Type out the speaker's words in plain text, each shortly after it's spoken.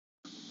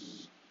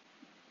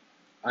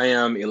I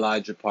am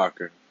Elijah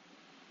Parker,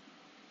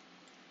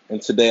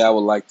 and today I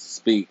would like to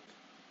speak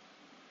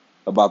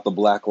about the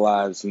Black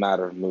Lives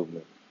Matter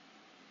movement.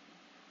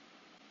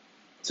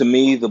 To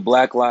me, the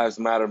Black Lives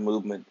Matter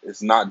movement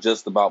is not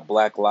just about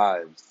black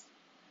lives,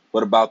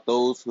 but about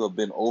those who have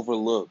been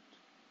overlooked,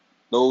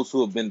 those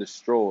who have been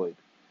destroyed,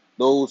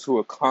 those who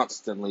are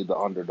constantly the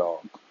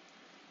underdog,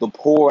 the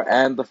poor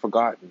and the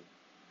forgotten,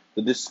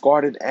 the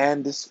discarded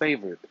and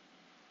disfavored.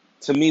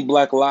 To me,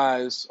 black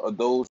lives are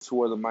those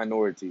who are the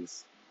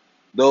minorities,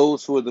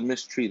 those who are the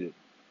mistreated,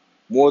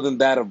 more than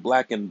that of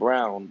black and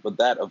brown, but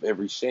that of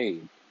every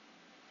shade.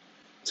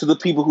 To the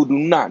people who do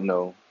not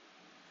know,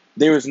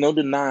 there is no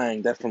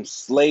denying that from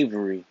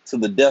slavery to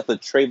the death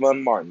of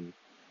Trayvon Martin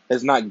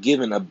has not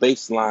given a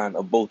baseline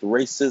of both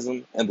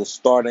racism and the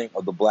starting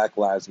of the Black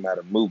Lives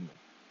Matter movement.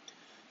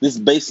 This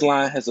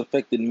baseline has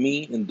affected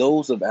me and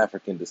those of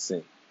African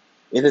descent.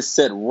 It has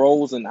set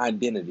roles and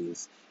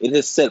identities. It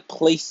has set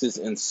places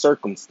and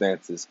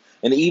circumstances.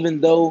 And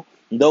even though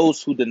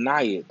those who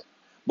deny it,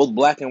 both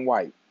black and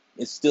white,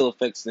 it still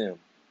affects them.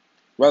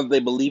 Whether they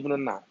believe it or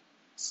not,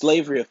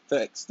 slavery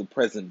affects the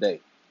present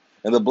day.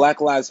 And the Black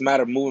Lives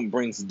Matter movement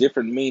brings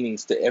different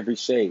meanings to every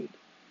shade.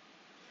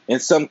 In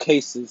some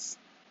cases,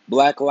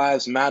 Black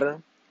Lives Matter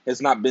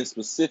has not been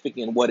specific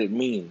in what it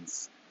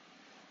means.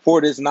 For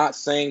it is not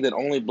saying that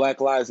only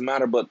Black Lives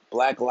Matter, but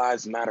Black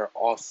Lives Matter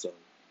also.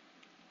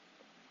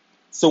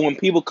 So when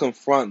people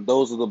confront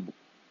those of the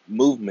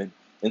movement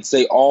and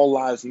say all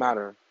lives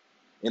matter,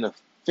 an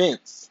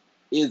offense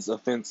is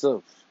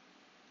offensive.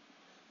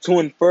 To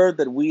infer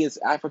that we as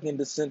African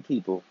descent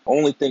people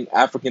only think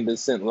African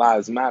descent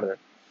lives matter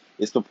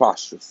is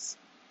preposterous.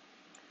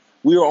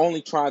 We are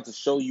only trying to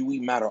show you we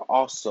matter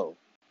also,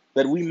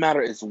 that we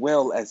matter as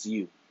well as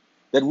you,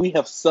 that we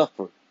have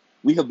suffered,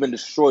 we have been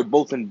destroyed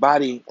both in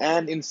body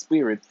and in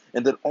spirit,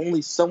 and that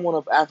only someone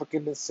of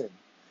African descent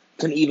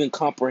can even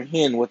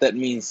comprehend what that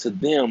means to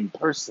them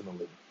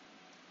personally.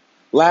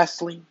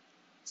 Lastly,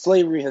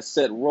 slavery has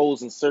set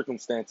roles and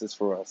circumstances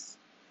for us,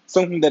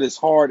 something that is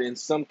hard, in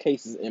some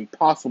cases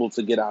impossible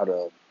to get out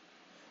of.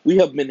 We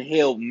have been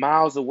held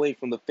miles away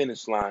from the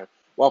finish line,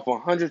 while for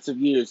hundreds of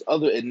years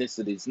other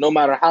ethnicities, no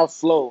matter how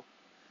slow,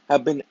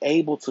 have been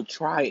able to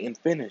try and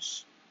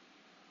finish.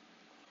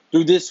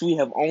 Through this, we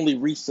have only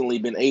recently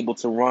been able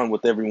to run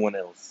with everyone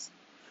else.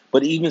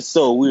 But even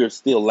so, we are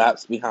still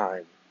laps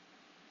behind.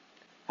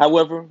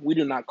 However, we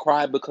do not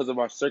cry because of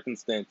our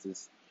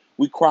circumstances.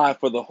 We cry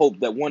for the hope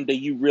that one day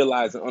you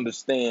realize and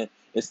understand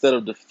instead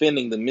of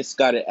defending the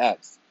misguided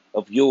acts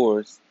of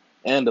yours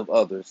and of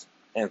others'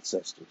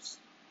 ancestors.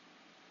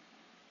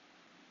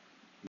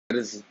 That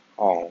is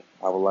all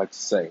I would like to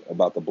say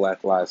about the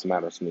Black Lives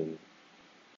Matter movement.